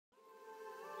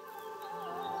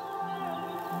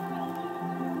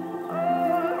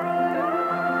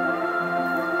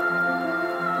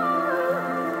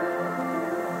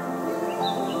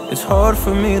It's hard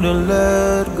for me to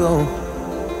let go,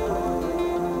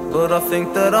 but I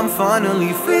think that I'm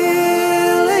finally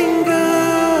feeling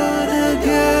good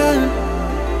again.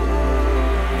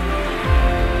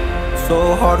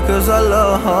 So hard cause I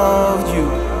loved you,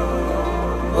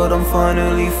 but I'm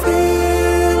finally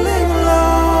feeling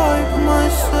like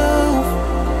myself.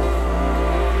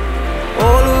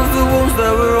 All of the wounds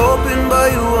that were opened by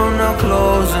you are now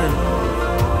closing.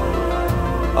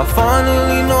 I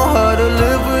finally know how to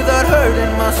live without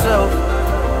hurting myself.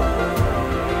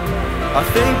 I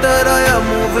think that I am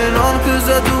moving on cause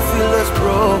I do feel less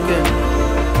broken.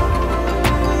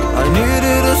 I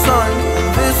needed a sign,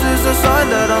 this is a sign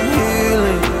that I'm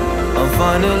healing. I'm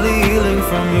finally healing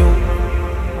from you.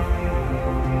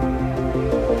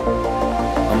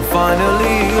 I'm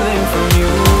finally healing from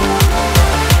you.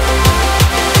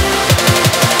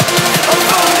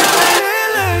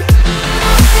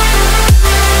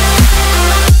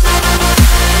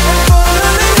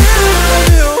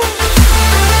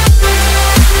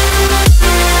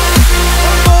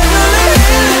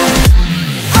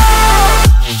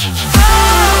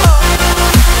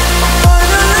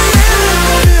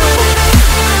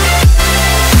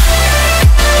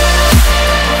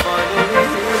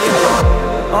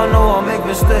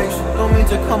 Mistakes, don't mean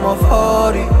to come off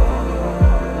hardy.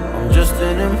 I'm just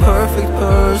an imperfect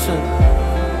person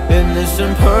in this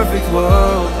imperfect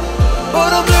world, but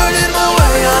I'm learning my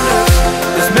way under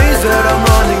this maze that I'm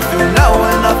running through. Now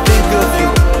when I think of you,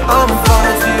 I'm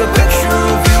fine. See a picture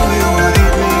of you, you would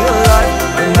eat me alive.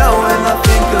 And now when I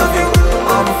think of you,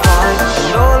 I'm fine.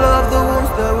 And all of the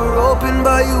wounds that were opened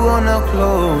by you are now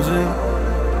closing.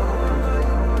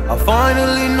 I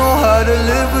finally know how to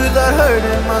live without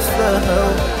hurting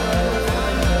myself.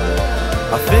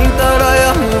 I think that I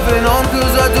am moving on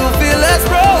cause I do feel less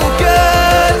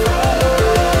broken.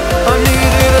 I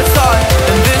needed a sign,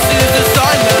 and this is the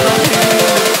sign that I'm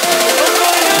healing.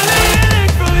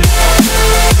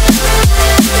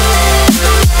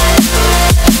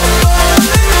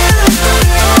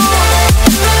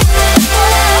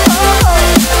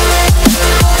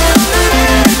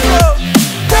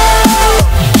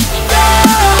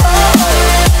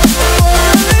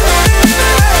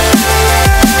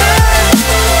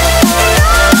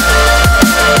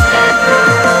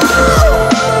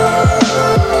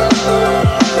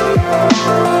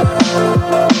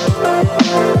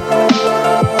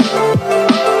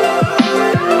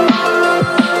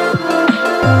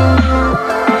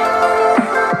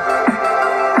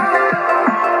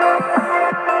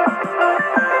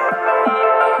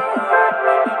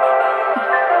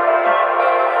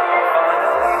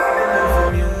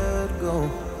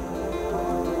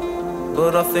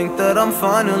 But I think that I'm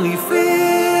finally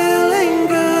feeling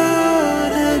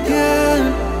good again.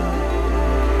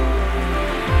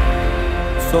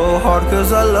 So hard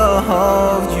cause I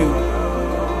loved you,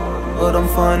 but I'm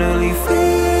finally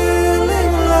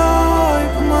feeling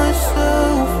like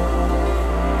myself.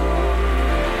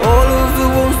 All of the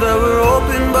wounds that were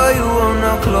opened by you are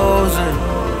now closing.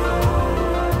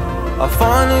 I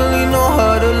finally know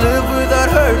how to live without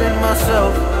hurting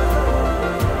myself.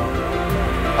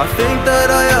 I think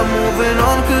that I am moving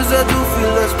on cause I do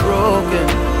feel less broken.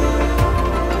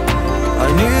 I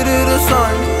needed a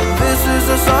sign, this is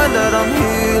a sign that I'm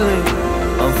healing.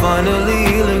 I'm finally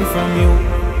healing from you.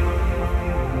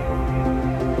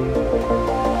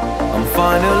 I'm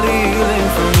finally healing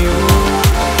from you.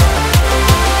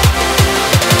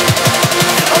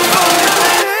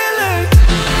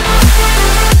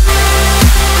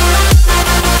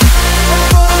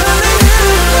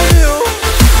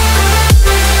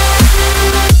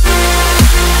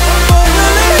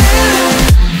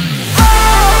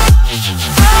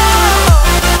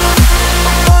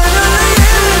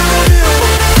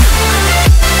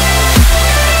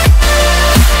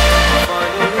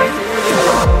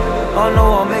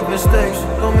 Mistakes,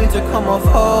 don't mean to come off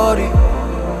hardy.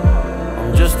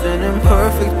 I'm just an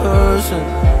imperfect person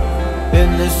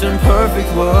in this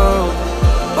imperfect world,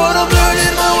 but I'm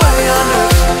learning my way under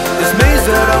this maze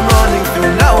that I'm running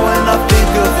through. Now when I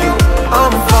think of you,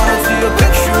 I'm fine. See a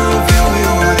picture of you, you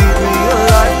would eat me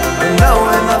alive. And now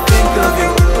when I think of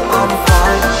you, I'm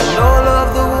fine. And all of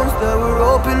the wounds that were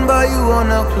opened by you are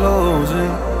now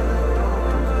closing.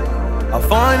 I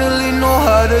finally know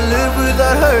how to live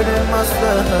without hurting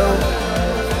myself.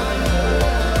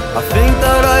 I think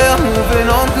that I am moving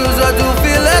on cause I do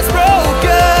feel less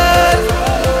broken.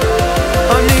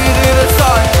 I needed a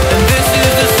sign, and this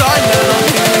is the sign that I'm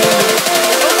healing.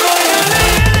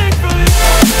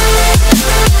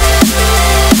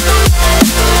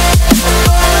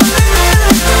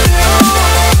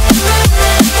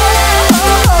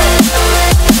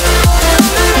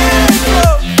 I'm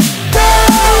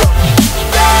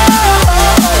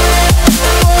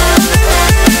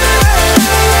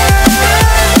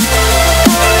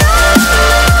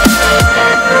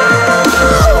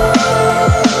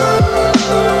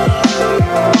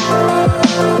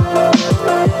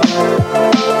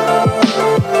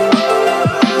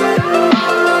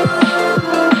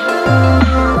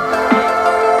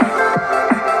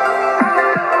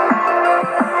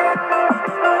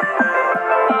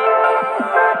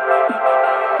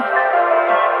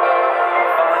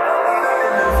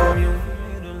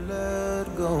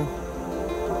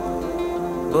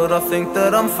but I think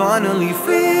that I'm finally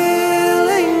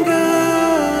feeling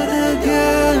good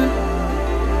again.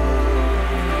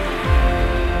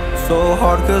 So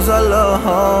hard cause I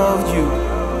loved you,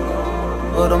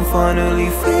 but I'm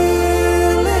finally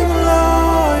feeling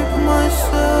like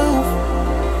myself.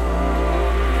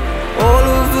 All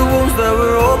of the wounds that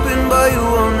were opened by you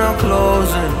are now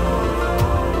closing.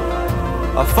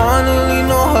 I finally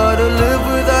know how to live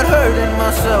without hurting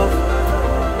myself.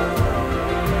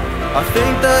 I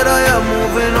think that I am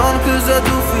moving on cause I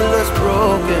do feel less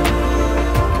broken.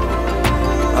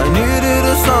 I needed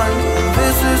a sign,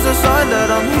 this is a sign that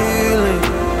I'm healing.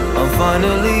 I'm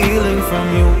finally healing from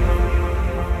you.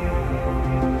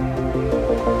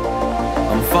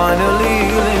 I'm finally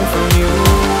healing from you.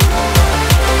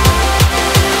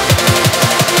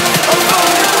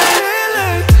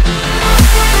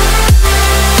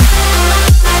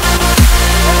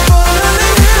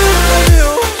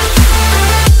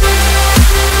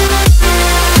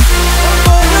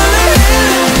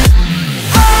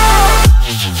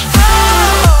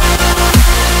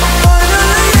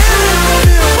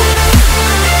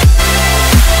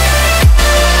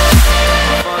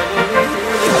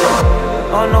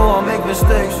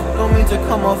 Mistakes, don't mean to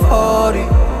come off haughty.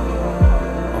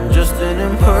 I'm just an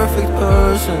imperfect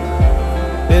person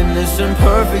in this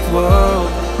imperfect world,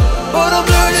 but I'm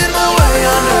learning my way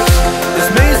under this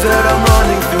maze that I'm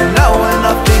running through. Now when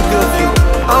I think of you,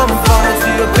 I'm fine.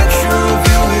 See a picture of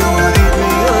you, you would eat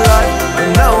me alive. And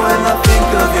now when I think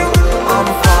of you, I'm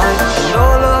fine. And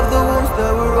all of the wounds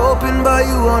that were opened by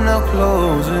you are now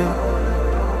closing.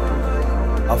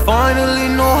 I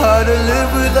finally know how to live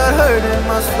without hurting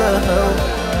myself.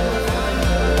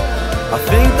 I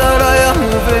think that I am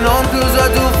moving on cause I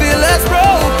do feel less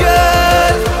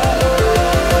broken.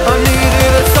 I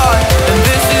needed a sign, and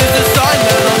this is the sign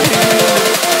that I'm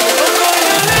healing. I'm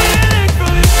finally healing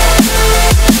from you.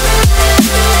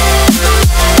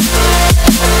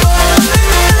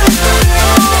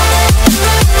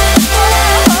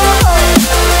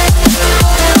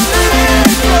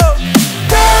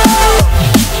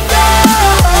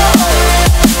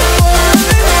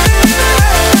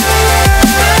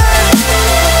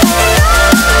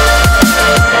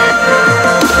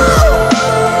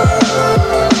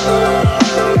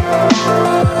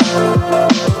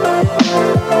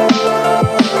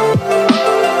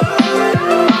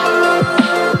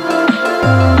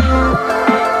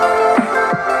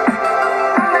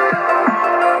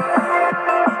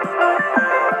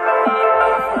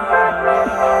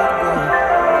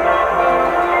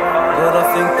 But I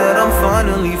think that I'm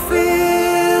finally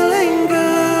feeling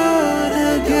good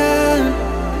again.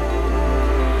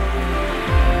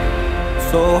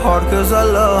 So hard cause I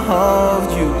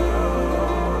loved you,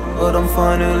 but I'm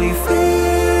finally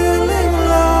feeling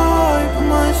like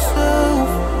myself.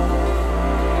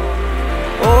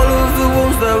 All of the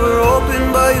wounds that were opened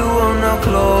by you are now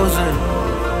closing.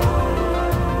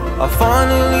 I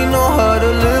finally know how to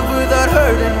live without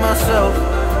hurting myself.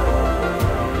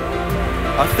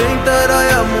 I think that I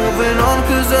am moving on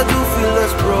cause I do feel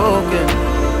less broken.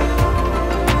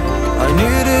 I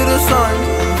needed a sign,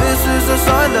 this is a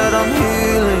sign that I'm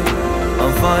healing.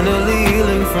 I'm finally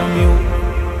healing from you.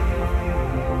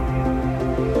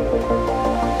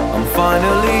 I'm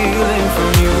finally healing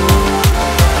from you.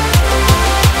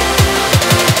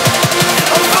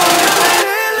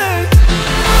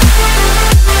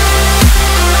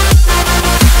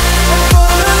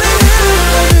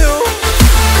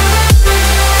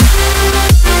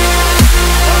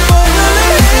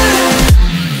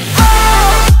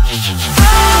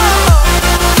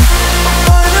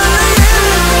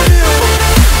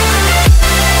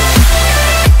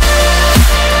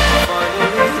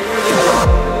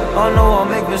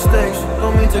 Mistakes,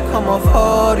 don't mean to come off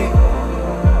haughty.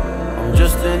 I'm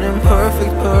just an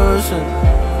imperfect person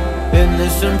in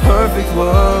this imperfect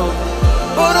world,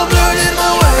 but I'm learning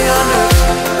my way under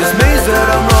this maze that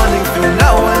I'm running through.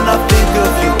 Now when I think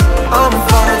of you, I'm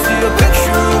fine. See a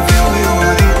picture of you, you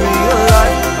would eat me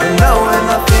alive. And now when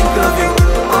I think of you,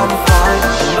 I'm fine.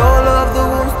 And all of the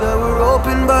wounds that were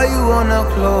opened by you are now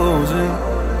closing.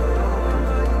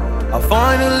 I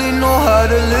finally know how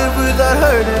to live without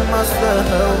hurting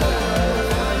myself.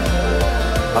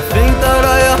 I think that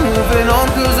I am moving on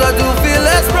cause I do feel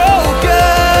less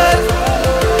broken.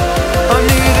 I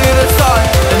needed a sign,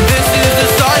 and this is the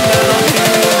sign that I'm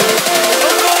healing.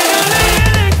 I'm finally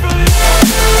healing from you.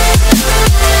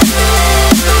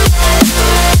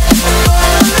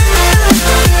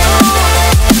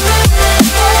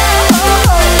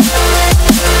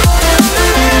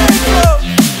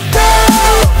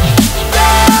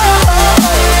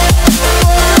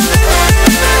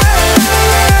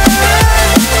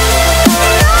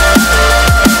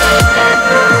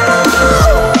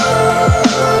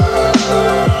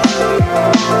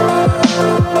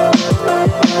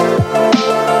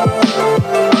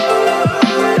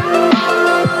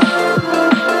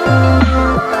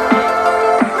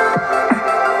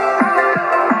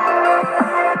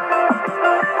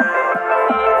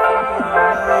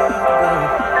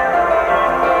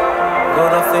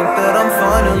 that I'm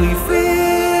finally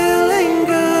feeling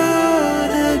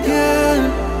good again.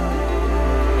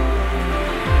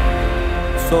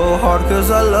 So hard cause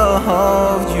I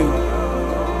loved you,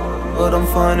 but I'm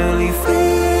finally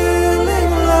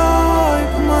feeling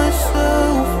like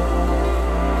myself.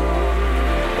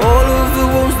 All of the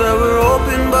wounds that were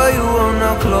opened by you are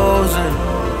now closing.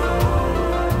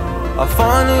 I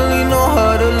finally know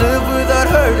how to live without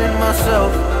hurting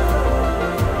myself.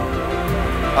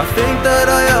 I think that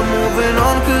I am moving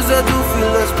on cause I do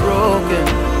feel less broken.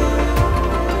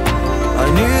 I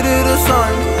needed a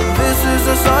sign, and this is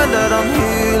a sign that I'm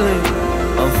healing.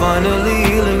 I'm finally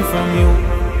healing from you.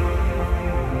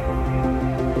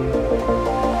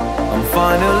 I'm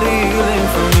finally healing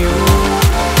from you.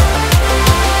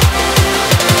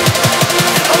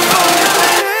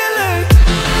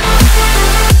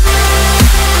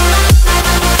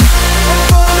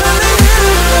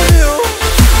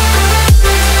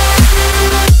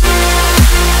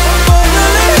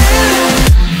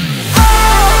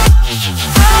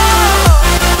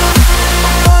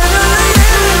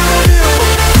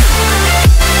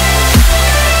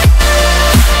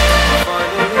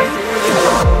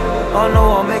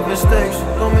 Mistakes,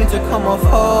 don't mean to come off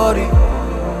hardy.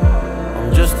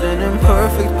 I'm just an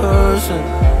imperfect person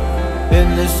in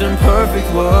this imperfect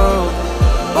world,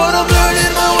 but I'm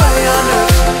learning my way under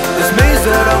this maze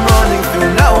that I'm running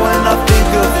through. Now when I think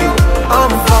of you,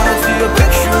 I'm falling to a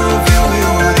picture of you. You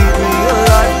would eat me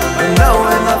alive. And now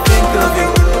when I think of you,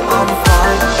 I'm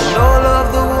fine. And all of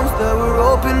the wounds that were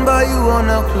opened by you are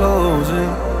now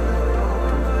closing.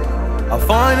 I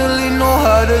finally know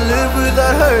how to live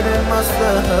without hurting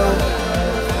myself.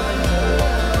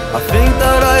 I think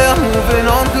that I am moving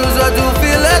on cause I do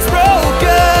feel less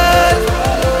broken.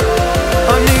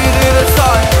 I needed a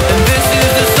sign, and this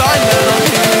is the sign that I'm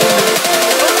healing.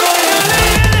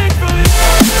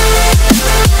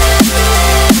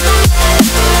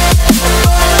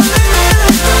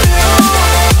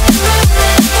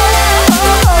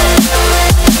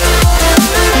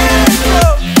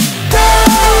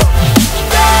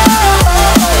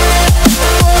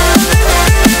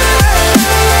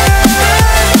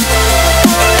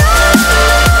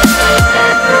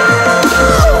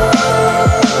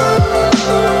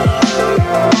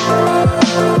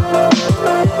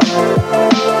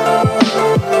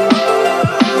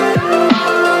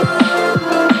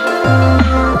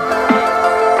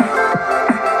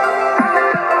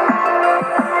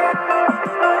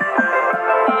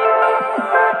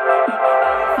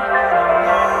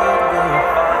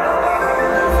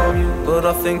 But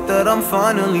I think that I'm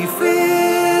finally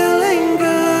feeling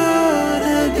good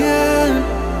again.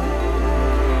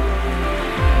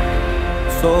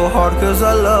 So hard cause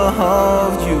I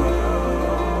loved you,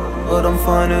 but I'm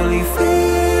finally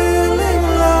feeling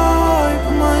like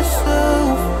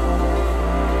myself.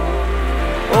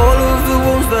 All of the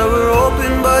wounds that were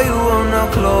opened by you are now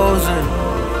closing.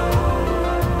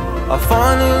 I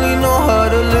finally know how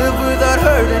to live without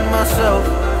hurting myself.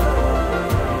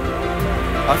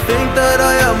 I think that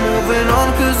I am moving on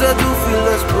cause I do feel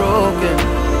less broken.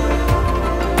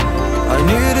 I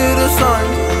needed a sign,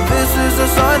 this is a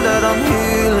sign that I'm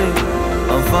healing.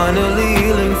 I'm finally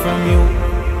healing from you.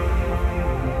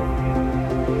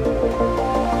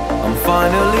 I'm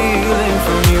finally healing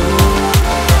from you.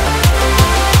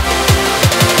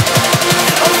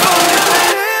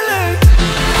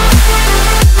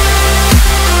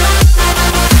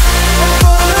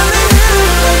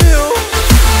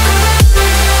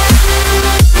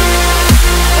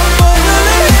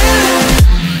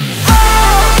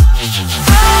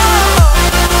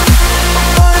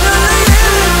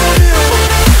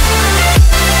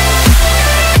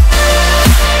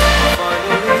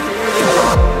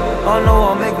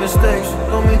 Mistakes,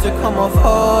 don't mean to come off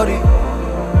hardy.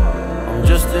 I'm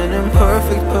just an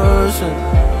imperfect person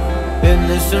in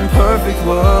this imperfect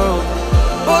world,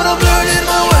 but I'm learning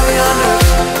my way under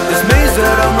this maze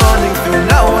that I'm running through.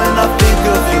 Now when I think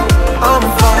of you, I'm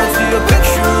falling to a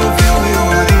picture of you. You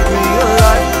would eat me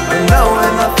alive. And now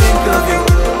when I think of you,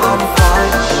 I'm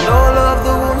fine. And all of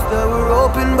the wounds that were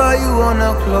opened by you are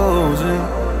now closing.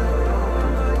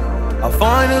 I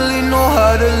finally know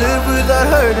how to live without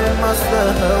hurting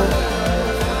myself.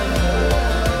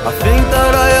 I think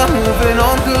that I am moving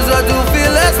on cause I do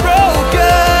feel less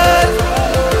broken.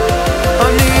 I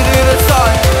needed a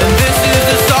sign, and this is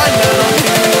the sign that I'm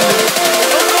healing.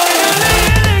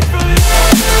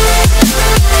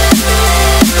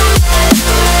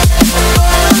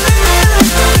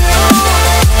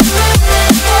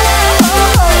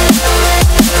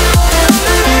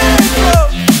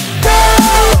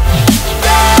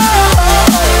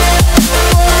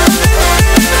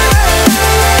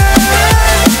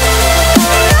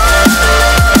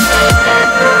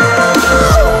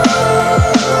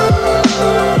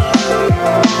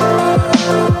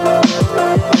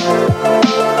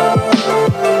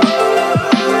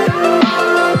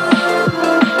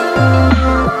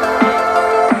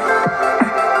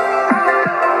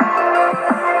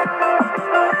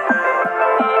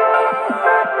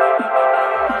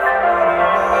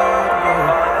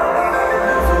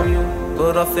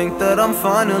 think that I'm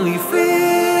finally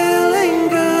feeling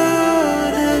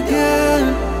good again.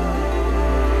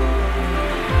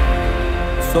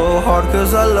 So hard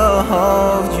cause I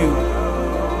loved you,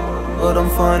 but I'm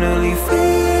finally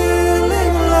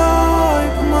feeling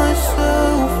like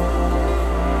myself.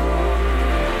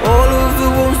 All of the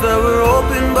wounds that were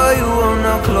opened by you are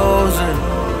now closing.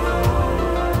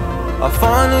 I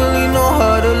finally know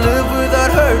how to live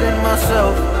without hurting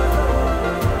myself.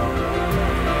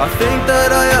 I think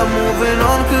that I am moving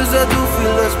on cause I do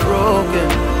feel less broken.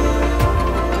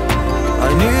 I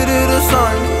needed a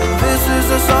sign, this is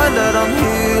a sign that I'm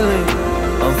healing.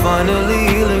 I'm finally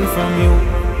healing from you.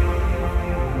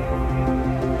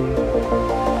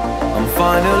 I'm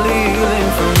finally healing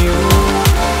from you.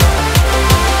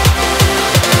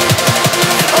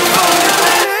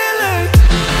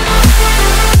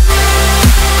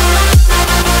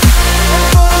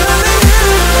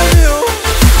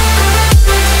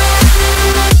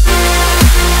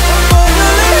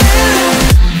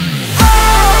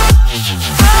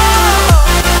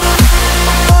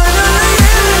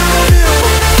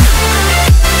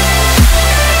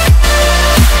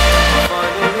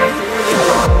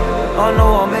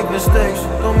 Mistakes,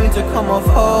 don't mean to come off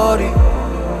hardy.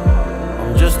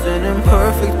 I'm just an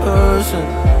imperfect person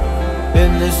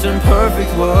in this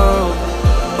imperfect world,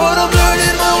 but I'm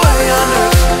learning my way under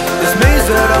this maze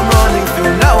that I'm running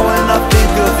through. Now when I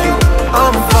think of you,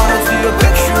 I'm fine. See a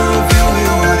picture of you,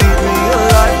 it would eat me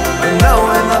alive. And now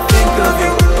when I think of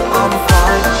you, I'm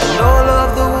fine. And all of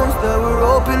the wounds that were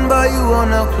opened by you are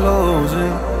now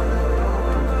closing.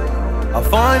 I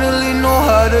finally know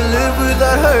how to live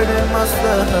without hurting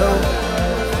myself.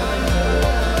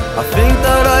 I think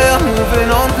that I am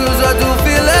moving on cause I do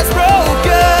feel less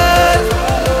broken.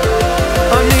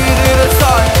 I needed a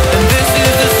sign, and this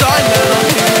is the sign that I'm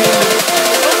healing.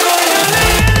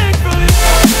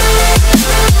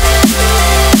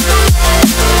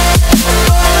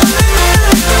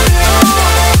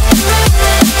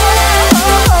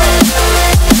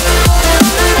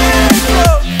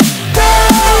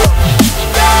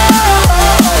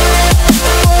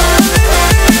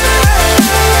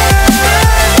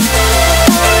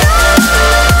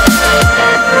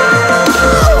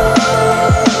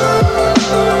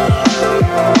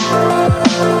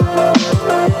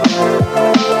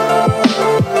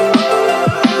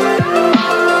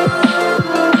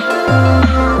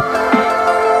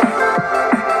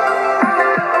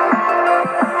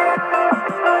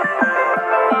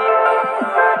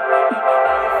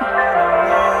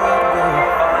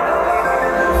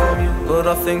 But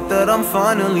I think that I'm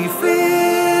finally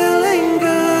feeling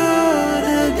good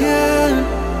again.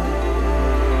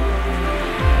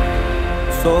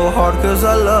 So hard cause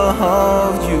I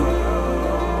loved you,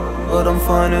 but I'm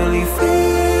finally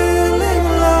feeling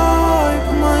like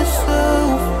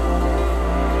myself.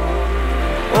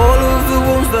 All of the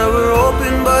wounds that were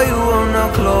opened by you are now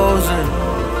closing.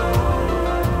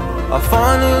 I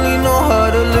finally know how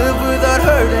to live without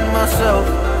hurting myself.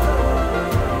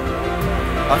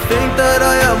 I think that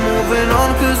I am moving on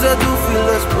cause I do feel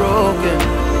less broken.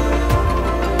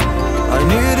 I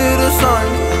needed a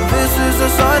sign, this is a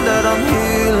sign that I'm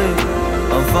healing.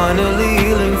 I'm finally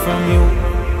healing from you.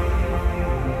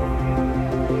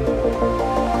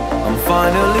 I'm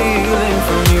finally healing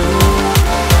from you.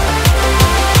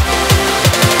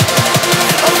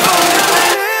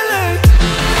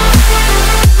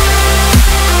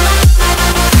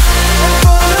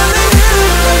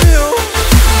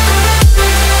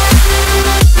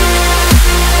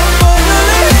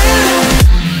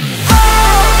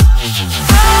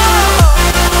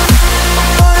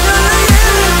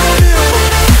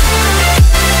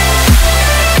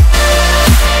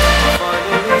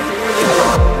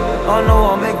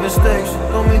 Mistakes,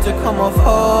 don't mean to come off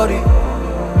hardy.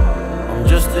 I'm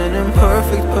just an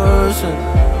imperfect person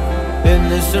in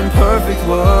this imperfect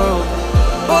world,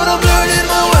 but I'm learning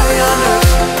my way under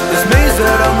this maze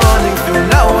that I'm running through.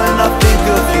 Now when I think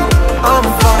of you, I'm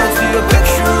fine. See a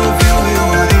picture of you, it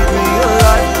would eat me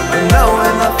alive. And now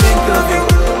when I think of you,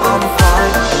 I'm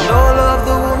fine. And all of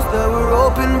the wounds that were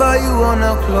opened by you are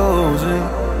now closing.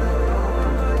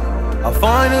 I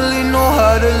finally know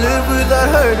how to live without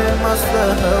hurting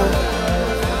myself.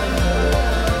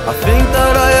 I think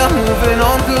that I am moving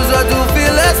on cause I do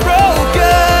feel less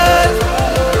broken.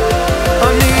 I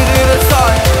needed a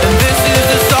sign, and this is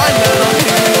the sign that I'm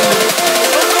healing.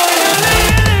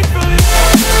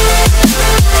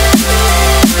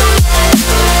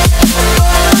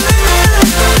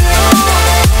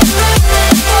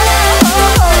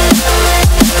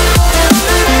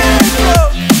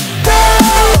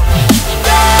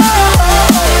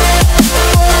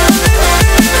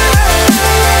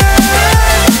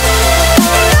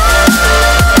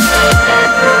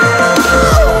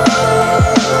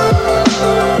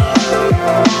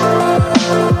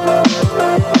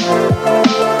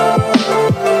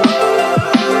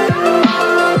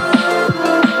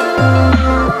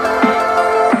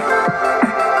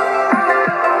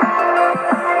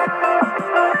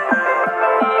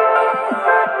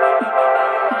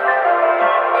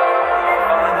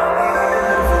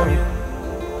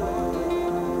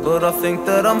 think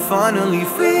that I'm finally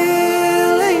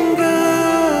feeling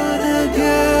good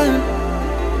again.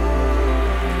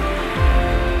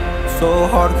 So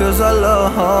hard cause I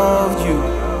loved you,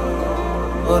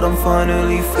 but I'm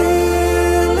finally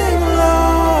feeling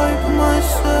like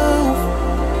myself.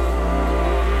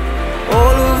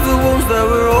 All of the wounds that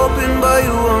were opened by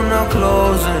you are now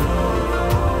closing.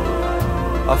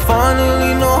 I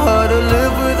finally know how to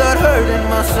live without hurting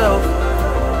myself.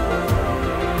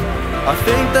 I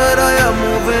think that I am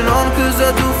moving on cause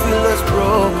I do feel less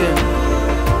broken.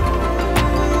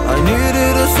 I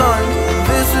needed a sign,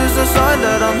 this is a sign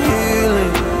that I'm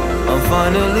healing. I'm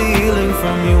finally healing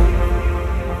from you.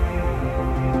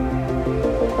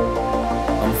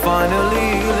 I'm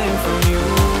finally